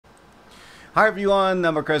Hi everyone,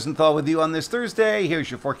 I'm Mark Rosenthal with you on this Thursday.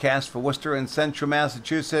 Here's your forecast for Worcester and central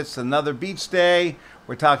Massachusetts. Another beach day.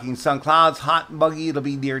 We're talking sun clouds, hot and buggy. It'll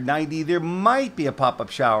be near 90. There might be a pop-up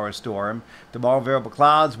shower or storm. Tomorrow, variable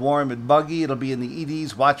clouds, warm and buggy. It'll be in the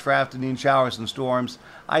 80s. Watch for afternoon showers and storms.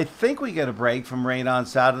 I think we get a break from rain on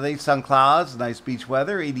Saturday. Sun clouds, nice beach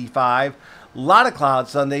weather, 85. A lot of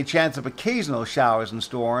clouds Sunday. Chance of occasional showers and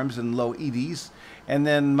storms in low 80s. And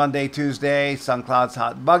then Monday, Tuesday, sun clouds,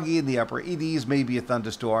 hot and buggy in the upper 80s, maybe a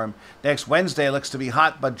thunderstorm. Next Wednesday looks to be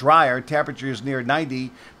hot but drier. Temperatures near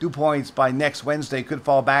 90. Dew points by next Wednesday could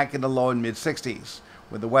fall back in the low and mid 60s.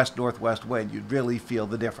 With the west-northwest wind, you'd really feel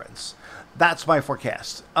the difference. That's my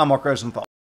forecast. I'm Mark Rosenthal.